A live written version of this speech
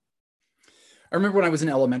I remember when I was in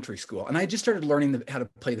elementary school and I just started learning how to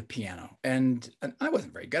play the piano, and I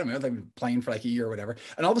wasn't very good. I mean, I was like playing for like a year or whatever.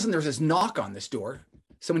 And all of a sudden there was this knock on this door.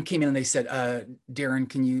 Someone came in and they said, Darin,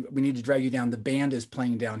 we need to drag you down. The band is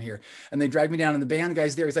playing down here. And they dragged me down, and the band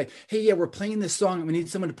guy's there. He's like, hey, yeah, we're playing this song, and we need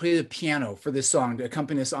someone to play the piano for this song, to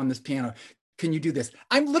accompany us on this piano. Can you do this?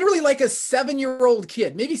 I'm literally like a 7-year-old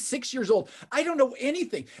kid, maybe 6 years old. I don't know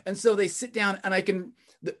anything. And so they sit down, and I can,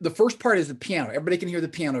 the first part is the piano. Everybody can hear the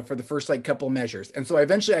piano for the first like couple of measures. And so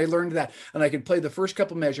eventually I learned that, and I could play the first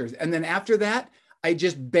couple of measures. And then after that, I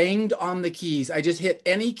just banged on the keys. I just hit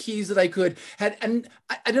any keys that I could. And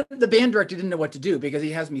the band director didn't know what to do because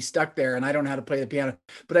he has me stuck there and I don't know how to play the piano,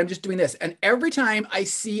 but I'm just doing this. And every time I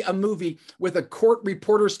see a movie with a court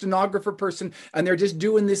reporter, stenographer person, and they're just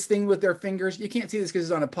doing this thing with their fingers, you can't see this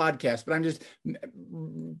because it's on a podcast, but I'm just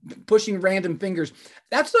pushing random fingers.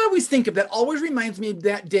 That's what I always think of. That always reminds me of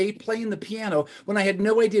that day playing the piano when I had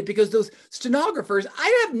no idea, because those stenographers,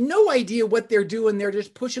 I have no idea what they're doing. They're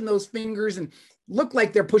just pushing those fingers and look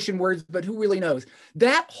like they're pushing words, but who really knows?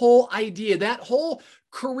 That whole idea, that whole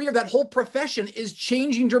career, that whole profession is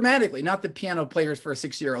changing dramatically. Not the piano players for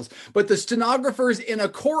 6-year-olds, but the stenographers in a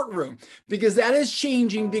courtroom, because that is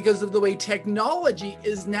changing because of the way technology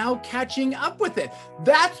is now catching up with it.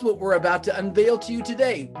 That's what we're about to unveil to you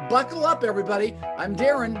today. Buckle up, everybody. I'm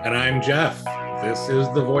Darin. And I'm Jeff. This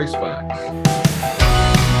is the Voice Box.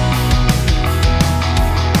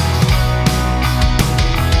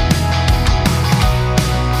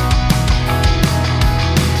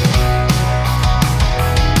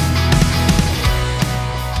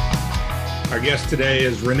 Our guest today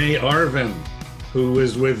is Rene Arvin, who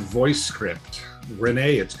is with VoiceScript.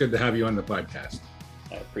 Rene, it's good to have you on the podcast.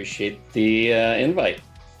 I appreciate the invite.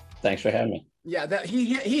 Thanks for having me. Yeah, that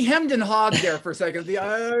he hemmed and hawed there for a second.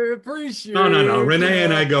 I appreciate. No. Rene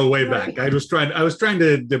and I go way back. I was trying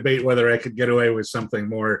to debate whether I could get away with something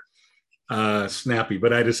more snappy,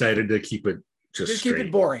 but I decided to keep it just keep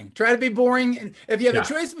it boring. Try to be boring. And if you have a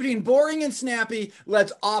choice between boring and snappy,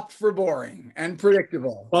 let's opt for boring and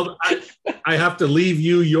predictable. Well, I have to leave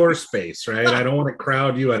you your space, right? I don't want to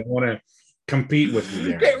crowd you. I don't want to compete with you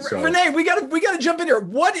there. Okay, so. Rene, we gotta jump in here.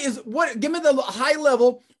 Give me the high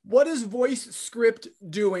level. What is VoiceScript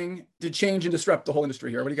doing to change and disrupt the whole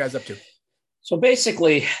industry here? What are you guys up to? So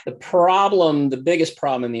basically, the biggest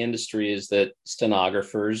problem in the industry is that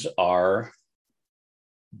stenographers are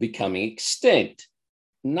becoming extinct.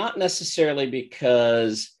 Not necessarily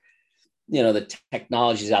because, the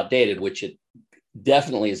technology is outdated, which it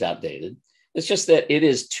definitely is outdated. It's just that it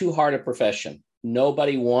is too hard a profession.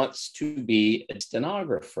 Nobody wants to be a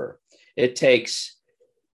stenographer. It takes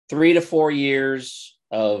 3 to 4 years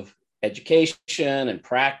of education and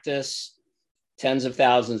practice, tens of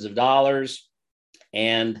thousands of dollars.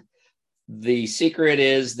 And the secret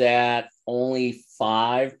is that only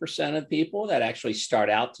 5% of people that actually start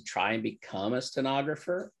out to try and become a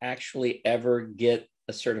stenographer actually ever get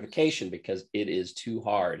a certification, because it is too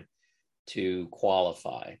hard to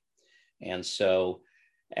qualify. And so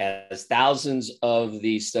as thousands of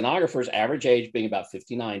the stenographers, average age being about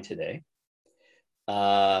 59 today,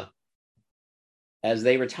 as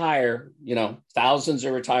they retire, thousands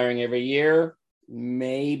are retiring every year.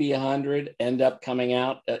 Maybe 100 end up coming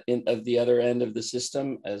out of the other end of the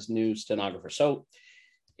system as new stenographers. So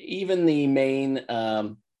even the main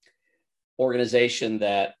organization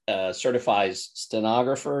that certifies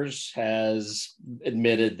stenographers has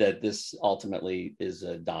admitted that this ultimately is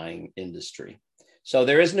a dying industry. So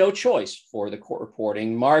there is no choice for the court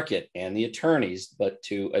reporting market and the attorneys but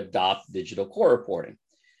to adopt digital court reporting.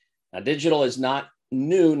 Now, digital is not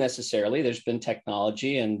new necessarily. There's been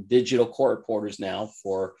technology and digital court reporters now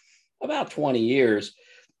for about 20 years,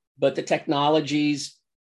 but the technologies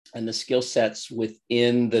and the skill sets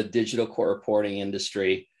within the digital court reporting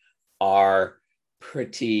industry are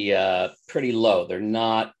pretty low. They're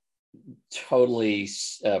not totally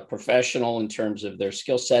professional in terms of their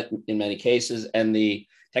skill set in many cases, and the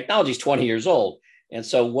technology is 20 years old. And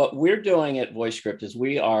so what we're doing at VoiceScript is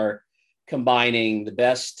we are combining the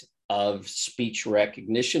best of speech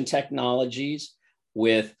recognition technologies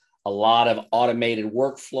with a lot of automated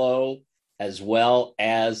workflow, as well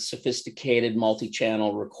as sophisticated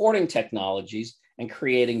multi-channel recording technologies, and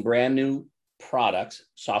creating brand new products,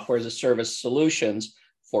 software as a service solutions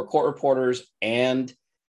for court reporters and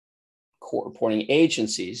court reporting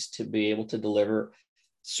agencies to be able to deliver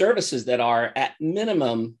services that are at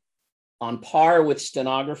minimum on par with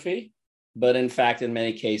stenography, but in fact, in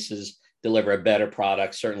many cases, deliver a better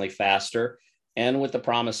product, certainly faster, and with the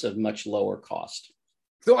promise of much lower cost.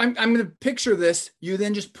 So I'm going to picture this. You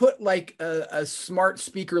then just put like a smart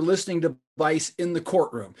speaker listening device in the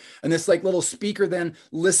courtroom. And this like little speaker then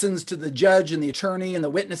listens to the judge and the attorney and the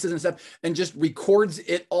witnesses and stuff and just records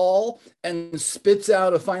it all and spits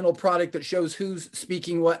out a final product that shows who's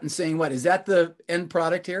speaking what and saying what. Is that the end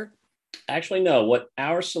product here? Actually, no. What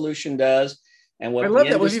our solution does, and what I love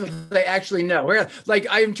that when people say actually no. Where like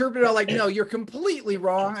I interpret it all like, no, you're completely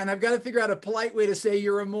wrong. And I've got to figure out a polite way to say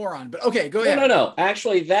you're a moron. But okay, go ahead. No.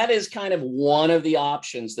 Actually, that is kind of one of the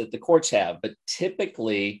options that the courts have. But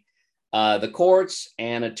typically, the courts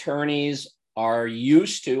and attorneys are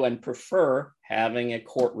used to and prefer having a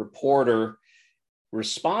court reporter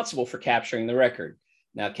responsible for capturing the record.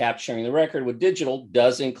 Now, capturing the record with digital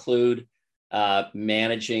does include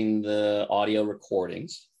managing the audio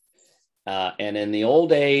recordings. And in the old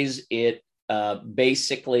days, it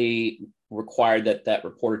basically required that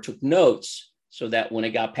reporter took notes so that when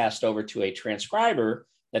it got passed over to a transcriber,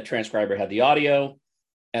 that transcriber had the audio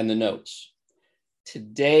and the notes.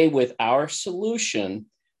 Today, with our solution,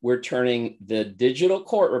 we're turning the digital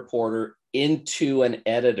court reporter into an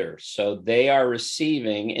editor. So they are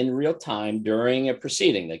receiving in real time during a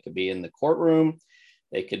proceeding. They could be in the courtroom,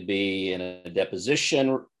 they could be in a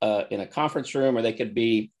deposition, in a conference room, or they could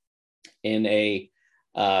be in a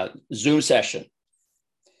Zoom session.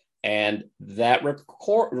 And that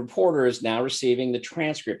reporter is now receiving the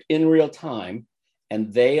transcript in real time,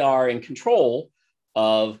 and they are in control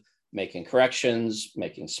of making corrections,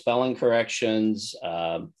 making spelling corrections,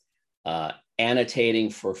 annotating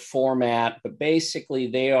for format, but basically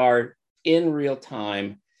they are in real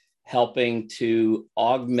time helping to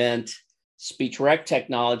augment speech rec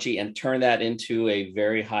technology and turn that into a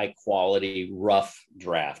very high quality rough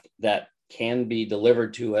draft that can be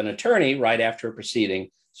delivered to an attorney right after a proceeding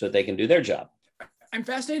so that they can do their job. I'm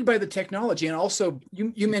fascinated by the technology. And also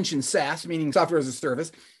you mentioned SaaS, meaning software as a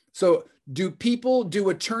service. So do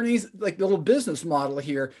attorneys, like the little business model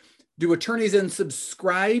here, do attorneys then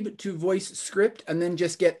subscribe to VoiceScript and then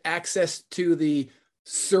just get access to the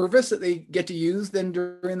service that they get to use then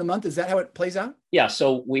during the month? Is that how it plays out? Yeah,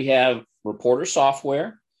 so we have reporter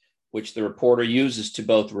software, which the reporter uses to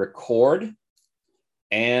both record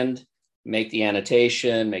and make the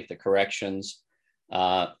annotation, make the corrections.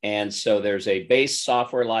 And so there's a base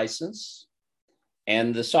software license,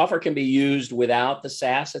 and the software can be used without the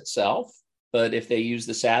SaaS itself. But if they use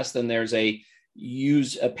the SaaS, then there's a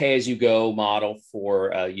pay-as-you-go model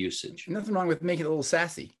for usage. Nothing wrong with making it a little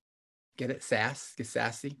sassy. Get it? Sass? Get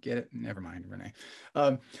sassy? Get it? Never mind,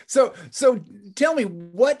 Rene. So tell me,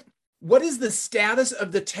 what is the status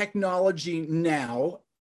of the technology now?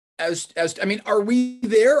 I mean, are we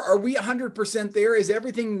there? Are we 100% there? Is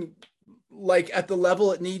everything like at the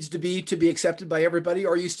level it needs to be accepted by everybody?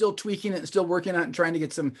 Or are you still tweaking it and still working on it and trying to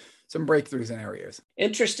get some breakthroughs in areas?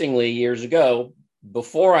 Interestingly, years ago,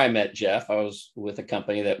 before I met Jeff, I was with a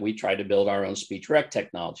company that we tried to build our own speech rec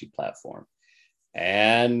technology platform.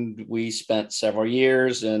 And we spent several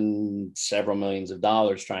years and several millions of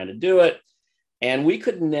dollars trying to do it. And we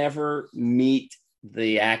could never meet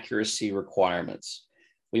the accuracy requirements.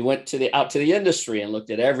 We went out to the industry and looked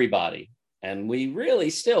at everybody. And we really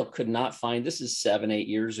still could not find, this is 7-8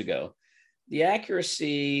 years ago, the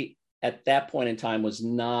accuracy at that point in time was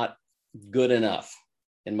not good enough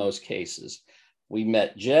in most cases. We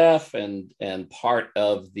met Jeff, and part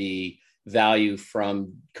of the value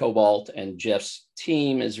from Cobalt and Jeff's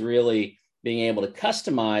team is really being able to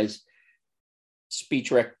customize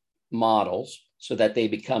speech rec models so that they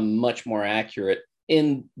become much more accurate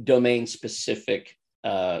in domain specific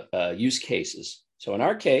use cases. So in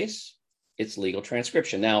our case, it's legal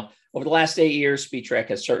transcription. Now, over the last 8 years, speech rec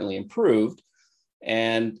has certainly improved.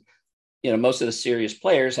 And most of the serious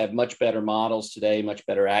players have much better models today, much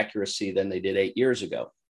better accuracy than they did 8 years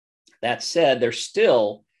ago. That said, they're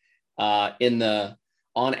still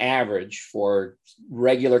on average for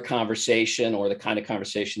regular conversation or the kind of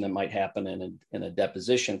conversation that might happen in a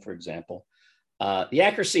deposition, for example, the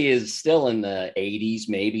accuracy is still in the 80s,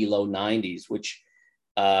 maybe low 90s, which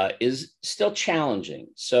is still challenging.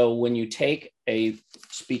 So when you take a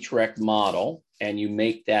speech rec model and you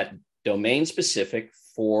make that domain specific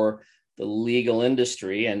for the legal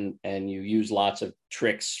industry, and you use lots of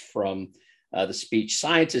tricks from the speech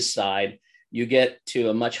scientist side, you get to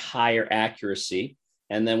a much higher accuracy.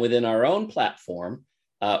 And then within our own platform,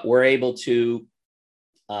 we're able to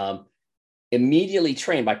immediately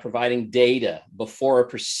train by providing data before a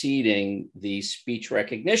proceeding. The speech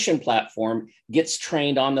recognition platform gets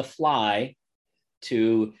trained on the fly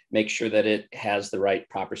to make sure that it has the right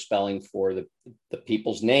proper spelling for the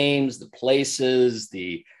people's names, the places,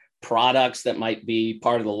 the products that might be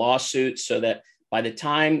part of the lawsuit, so that by the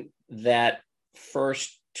time that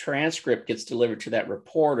first transcript gets delivered to that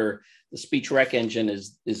reporter, the speech rec engine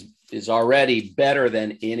is already better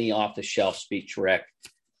than any off-the-shelf speech rec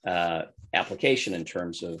application in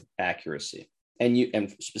terms of accuracy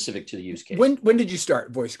and specific to the use case. When did you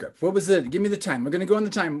start VoiceScript? What was it? Give me the time. We're going to go on the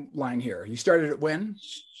timeline here. You started it when?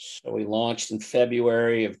 So we launched in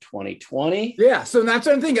February of 2020. Yeah, so that's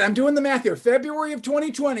what I'm thinking. I'm doing the math here. February of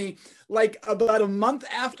 2020, like about a month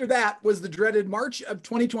after that was the dreaded March of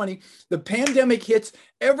 2020. The pandemic hits,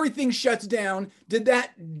 everything shuts down. Did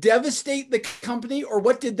that devastate the company, or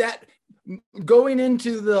what did that, going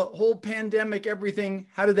into the whole pandemic, everything,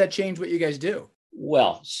 how did that change what you guys do?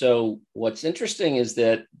 Well, so what's interesting is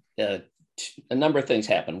that a number of things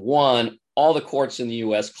happened. One, all the courts in the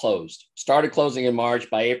U.S. closed, started closing in March.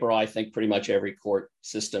 By April, I think pretty much every court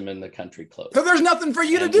system in the country closed. So there's nothing for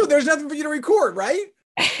you to do. There's nothing for you to record, right?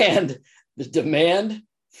 And the demand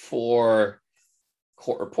for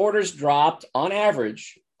court reporters dropped on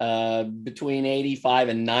average between 85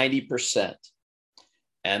 and 90%.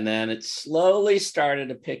 And then it slowly started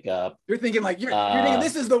to pick up. You're thinking like, you're thinking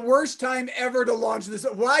this is the worst time ever to launch this.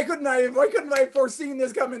 Why couldn't I have foreseen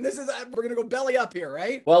this coming? We're going to go belly up here,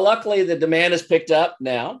 right? Well, luckily the demand has picked up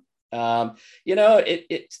now.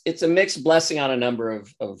 It's a mixed blessing on a number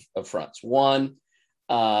of fronts. One,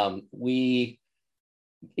 it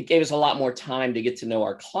gave us a lot more time to get to know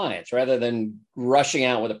our clients rather than rushing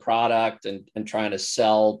out with a product and trying to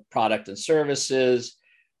sell product and services.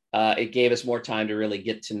 It gave us more time to really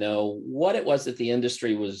get to know what it was that the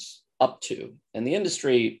industry was up to. And the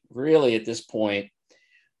industry really at this point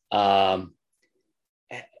was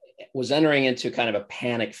entering into kind of a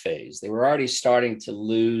panic phase. They were already starting to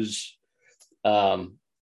lose court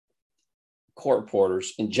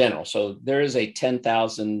reporters in general. So there is a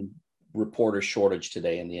 10,000 reporter shortage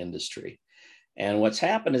today in the industry. And what's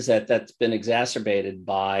happened is that that's been exacerbated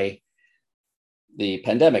by the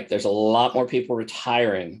pandemic. There's a lot more people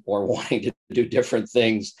retiring or wanting to do different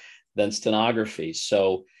things than stenography.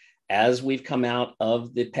 So as we've come out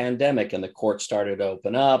of the pandemic and the court started to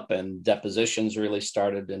open up and depositions really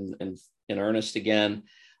started in earnest again,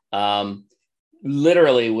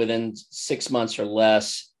 literally within 6 months or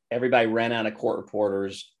less, everybody ran out of court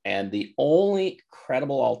reporters. And the only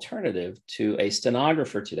credible alternative to a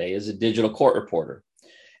stenographer today is a digital court reporter.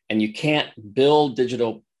 And you can't build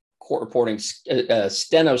digital court reporting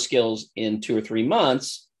steno skills in 2 or 3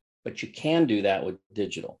 months, but you can do that with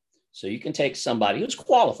digital. So you can take somebody who's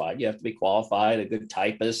qualified. You have to be qualified, a good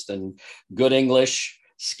typist and good English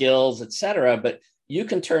skills, et cetera. But you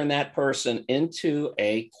can turn that person into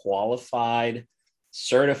a qualified,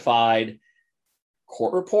 certified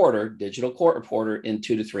court reporter, digital court reporter in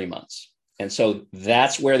 2 to 3 months. And so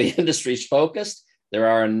that's where the industry's focused. There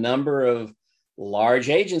are a number of large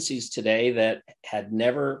agencies today that had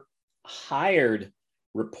never hired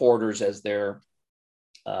reporters as their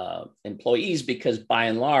employees because by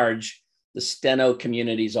and large, the steno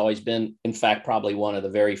community has always been, in fact, probably one of the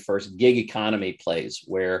very first gig economy plays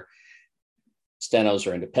where stenos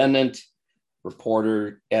are independent,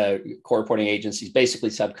 court reporting agencies basically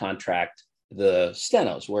subcontract the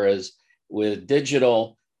stenos. Whereas with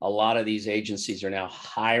digital, a lot of these agencies are now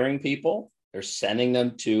hiring people. They're sending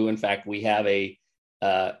them to, in fact, we have a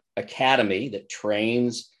academy that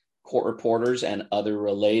trains court reporters and other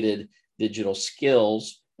related digital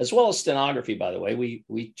skills, as well as stenography, by the way.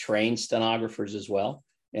 We train stenographers as well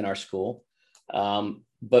in our school.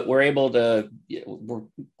 But we're able to,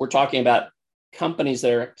 we're talking about companies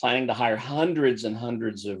that are planning to hire hundreds and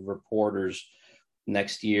hundreds of reporters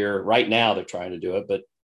next year. Right now, they're trying to do it, but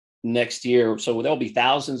next year. So there'll be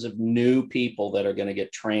thousands of new people that are going to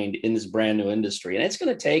get trained in this brand new industry. And it's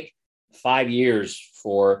going to take 5 years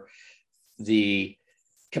for the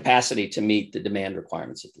capacity to meet the demand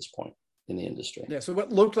requirements at this point in the industry. Yeah. So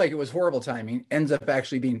what looked like it was horrible timing ends up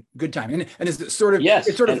actually being good timing. And it's sort of, yes,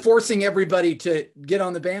 it's sort of forcing everybody to get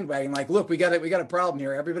on the bandwagon. Like, look, we got a problem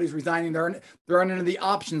here. Everybody's resigning. There aren't any of the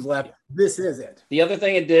options left. This is it. The other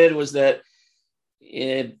thing it did was that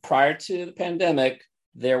prior to the pandemic,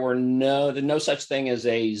 there were no such thing as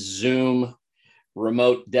a Zoom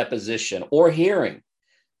remote deposition or hearing.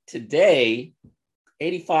 Today,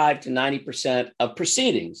 85 to 90% of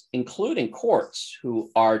proceedings, including courts who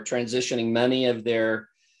are transitioning many of their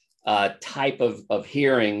type of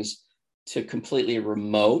hearings to completely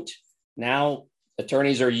remote. Now,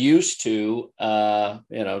 attorneys are used to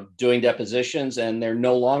doing depositions, and they're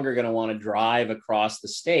no longer going to want to drive across the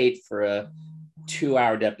state for a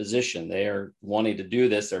 2-hour deposition. They are wanting to do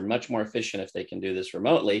this. They're much more efficient if they can do this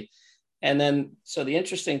remotely. And then, so the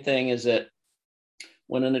interesting thing is that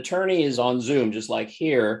when an attorney is on Zoom, just like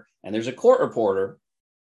here, and there's a court reporter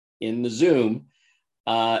in the Zoom,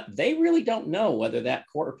 they really don't know whether that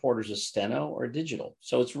court reporter is a steno or digital.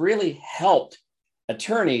 So it's really helped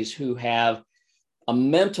attorneys who have a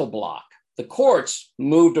mental block. The courts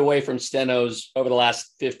moved away from stenos over the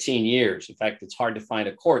last 15 years. In fact, it's hard to find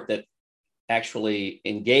a court that actually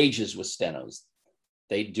engages with stenos.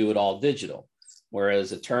 They do it all digital,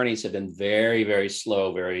 whereas attorneys have been very, very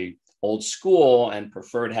slow, very old school, and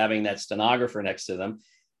preferred having that stenographer next to them.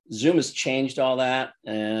 Zoom has changed all that,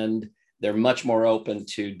 and they're much more open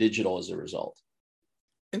to digital as a result.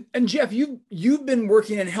 And Jeff, you've been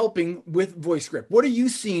working and helping with VoiceScript. What are you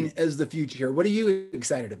seeing as the future here? What are you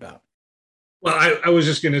excited about? Well, I was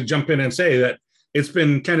just going to jump in and say that it's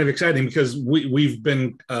been kind of exciting because we've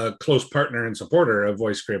been a close partner and supporter of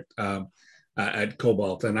VoiceScript at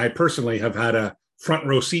Cobalt. And I personally have had a front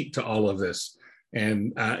row seat to all of this,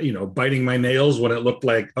 and, biting my nails when it looked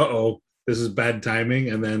like, this is bad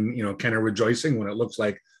timing. And then, kind of rejoicing when it looks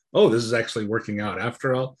like, oh, this is actually working out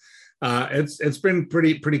after all. It's been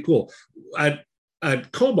pretty cool.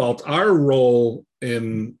 At Cobalt, our role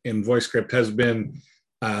in VoiceScript has been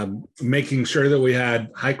making sure that we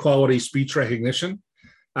had high quality speech recognition,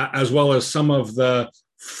 as well as some of the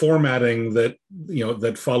formatting that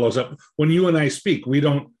that follows up. When you and I speak, we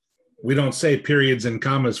don't say periods and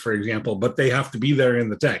commas, for example, but they have to be there in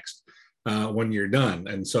the text when you're done.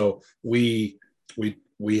 And so we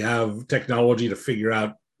have technology to figure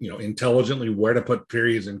out intelligently where to put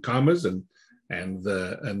periods and commas, and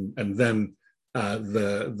then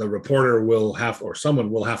the reporter will have, or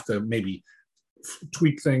someone will have to maybe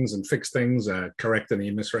tweak things and fix things, correct any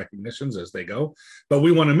misrecognitions as they go. But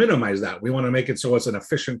we want to minimize that. We want to make it so it's an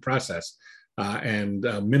efficient process and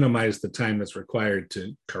minimize the time that's required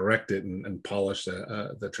to correct it and polish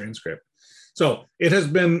the transcript. So it has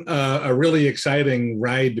been a really exciting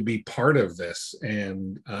ride to be part of this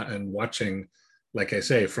and watching, like I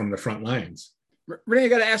say, from the front lines. Rene, I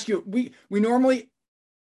got to ask you, we normally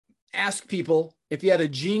ask people, if you had a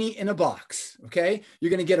genie in a box, okay, you're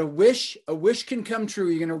going to get a wish can come true.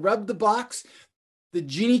 You're going to rub the box, the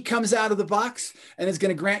genie comes out of the box, and it's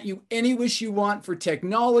going to grant you any wish you want for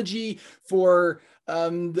technology, for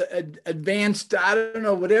the advanced, I don't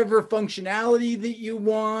know, whatever functionality that you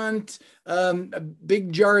want, a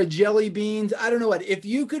big jar of jelly beans, I don't know what. If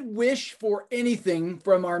you could wish for anything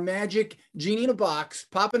from our magic genie in a box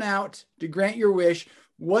popping out to grant your wish,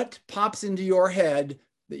 what pops into your head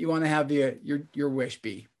that you want to have your wish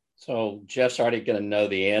be? So Jeff's already going to know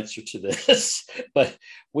the answer to this, but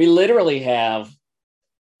we literally have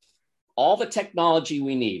all the technology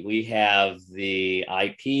we need. We have the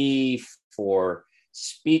IP for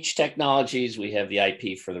speech technologies. We have the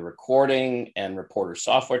IP for the recording and reporter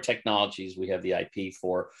software technologies. We have the IP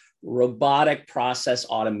for robotic process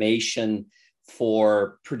automation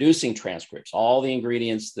for producing transcripts, all the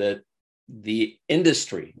ingredients that the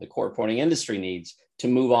industry, the court reporting industry needs to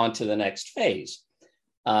move on to the next phase.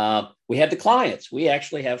 We have the clients. We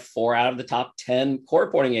actually have 4 out of the top 10 court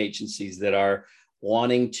reporting agencies that are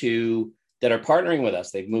partnering with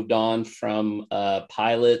us. They've moved on from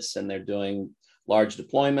pilots, and they're doing large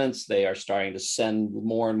deployments. They are starting to send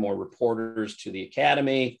more and more reporters to the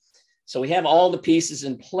academy. So we have all the pieces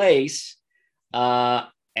in place,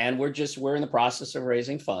 and we're in the process of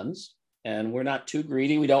raising funds, and we're not too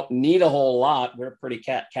greedy. We don't need a whole lot. We're pretty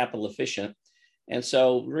capital efficient. And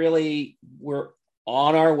so really we're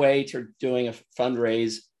on our way to doing a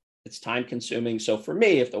fundraise. It's time consuming. So for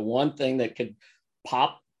me, if the one thing that could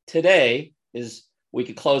pop today is we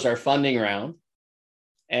could close our funding round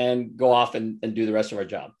and go off and do the rest of our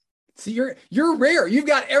job. See, you're rare. You've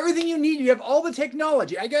got everything you need. You have all the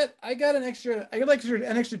technology. I got an extra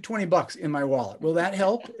 $20 in my wallet. Will that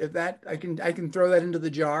help? If that, I can throw that into the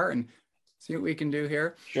jar and see what we can do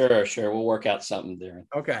here. Sure. We'll work out something, Darin.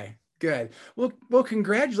 Okay, good. Well,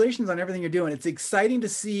 congratulations on everything you're doing. It's exciting to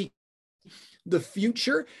see the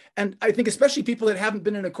future. And I think especially people that haven't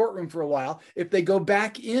been in a courtroom for a while, if they go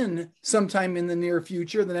back in sometime in the near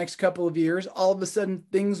future, the next couple of years, all of a sudden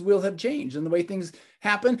things will have changed and the way things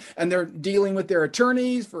happen, and they're dealing with their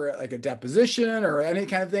attorneys for like a deposition or any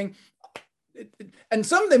kind of thing. And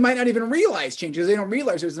some they might not even realize changes. They don't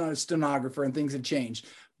realize there's not a stenographer and things have changed.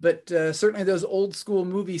 But certainly those old school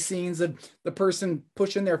movie scenes of the person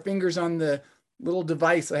pushing their fingers on the little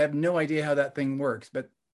device, I have no idea how that thing works, but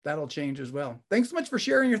that'll change as well. Thanks so much for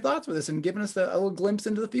sharing your thoughts with us and giving us a little glimpse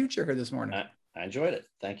into the future here this morning. I enjoyed it.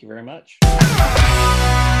 Thank you very much.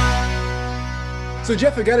 So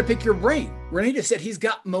Jeff, I got to pick your brain. Rene just said he's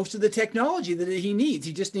got most of the technology that he needs.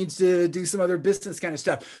 He just needs to do some other business kind of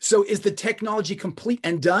stuff. So is the technology complete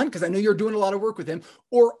and done? Because I know you're doing a lot of work with him.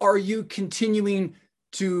 Or are you continuing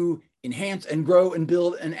to enhance and grow and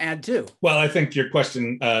build and add to? Well, I think your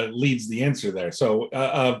question leads the answer there. So,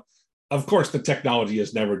 of course, the technology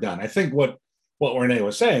is never done. I think what Rene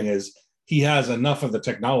was saying is he has enough of the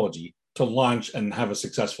technology to launch and have a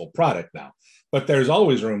successful product now. But there's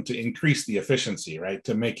always room to increase the efficiency, right?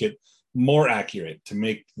 To make it more accurate, to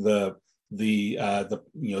make the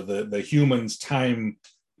human's time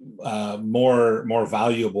more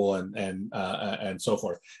valuable and so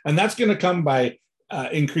forth. And that's going to come by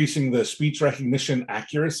increasing the speech recognition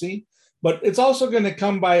accuracy, but it's also going to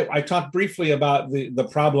come by, I talked briefly about the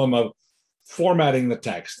problem of formatting the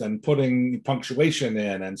text and putting punctuation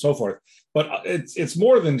in and so forth. But it's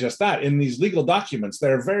more than just that. In these legal documents,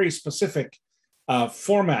 there are very specific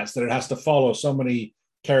formats that it has to follow. So many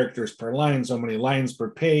characters per line, so many lines per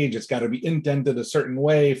page. It's got to be indented a certain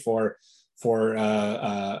way for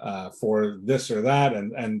this or that.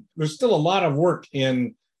 And there's still a lot of work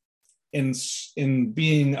in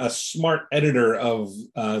being a smart editor of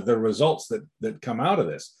the results that come out of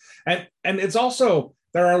this. And it's also,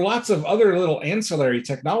 there are lots of other little ancillary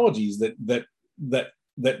technologies that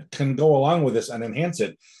can go along with this and enhance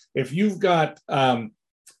it. If you've got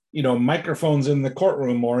microphones in the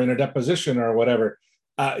courtroom or in a deposition or whatever,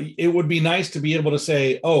 it would be nice to be able to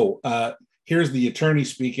say, here's the attorney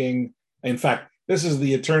speaking. In fact, this is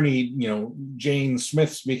the attorney, Jane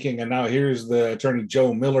Smith speaking, and now here's the attorney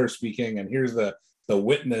Joe Miller speaking, and here's the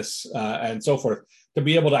witness, and so forth, to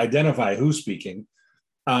be able to identify who's speaking.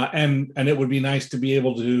 And it would be nice to be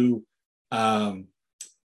able to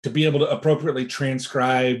appropriately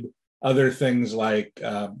transcribe other things like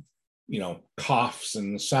coughs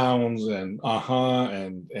and sounds and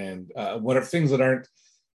and whatever things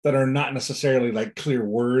that are not necessarily like clear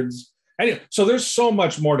words. Anyway, so there's so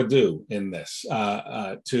much more to do in this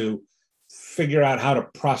to figure out how to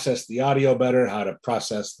process the audio better, how to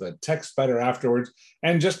process the text better afterwards,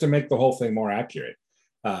 and just to make the whole thing more accurate.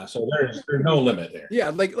 So there's no limit there. Yeah,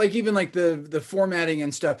 like even like the formatting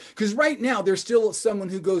and stuff. Because right now there's still someone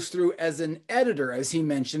who goes through as an editor, as he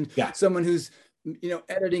mentioned. Yeah. Someone who's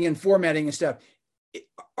editing and formatting and stuff.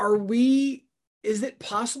 Is it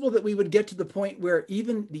possible that we would get to the point where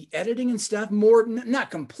even the editing and stuff, not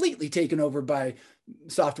completely taken over by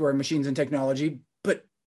software, machines, and technology, but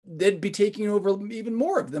they'd be taking over even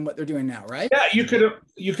more than what they're doing now, right? Yeah,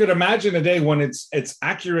 you could imagine a day when it's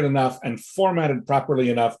accurate enough and formatted properly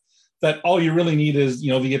enough that all you really need is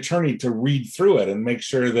the attorney to read through it and make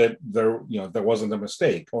sure that there wasn't a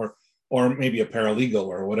mistake, or maybe a paralegal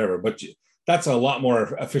or whatever. But that's a lot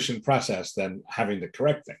more efficient process than having to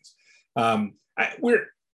correct things.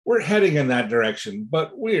 We're heading in that direction,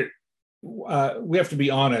 but we have to be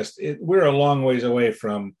honest. We're a long ways away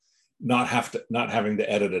from not having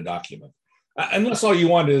to edit a document, unless all you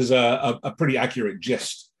want is a pretty accurate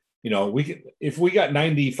gist. If we got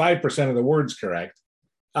 95% of the words correct,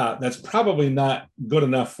 that's probably not good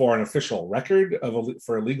enough for an official record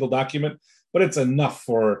for a legal document, but it's enough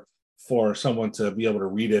for someone to be able to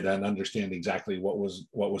read it and understand exactly what was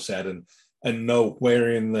said and know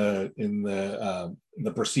where in the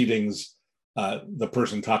proceedings the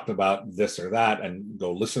person talked about this or that, and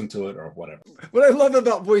go listen to it or whatever. What I love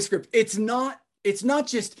about VoiceScript, it's not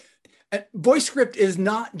just VoiceScript is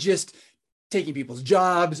not just taking people's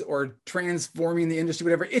jobs or transforming the industry,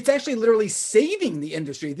 whatever. It's actually literally saving the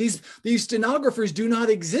industry. These stenographers do not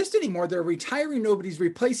exist anymore. They're retiring. Nobody's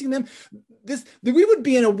replacing them. We would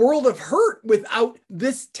be in a world of hurt without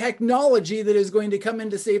this technology that is going to come in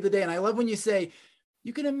to save the day. And I love when you say,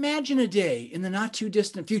 you can imagine a day in the not too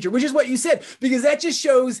distant future, which is what you said, because that just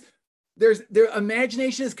shows their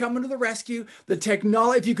imagination is coming to the rescue. The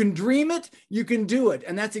technology, if you can dream it, you can do it.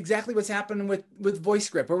 And that's exactly what's happening with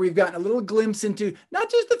VoiceScript, where we've gotten a little glimpse into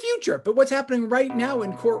not just the future, but what's happening right now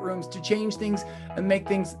in courtrooms to change things and make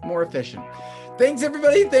things more efficient. Thanks,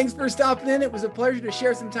 everybody. Thanks for stopping in. It was a pleasure to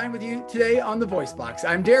share some time with you today on the Voice Box.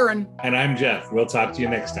 I'm Darin. And I'm Jeff. We'll talk to you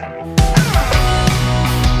next time.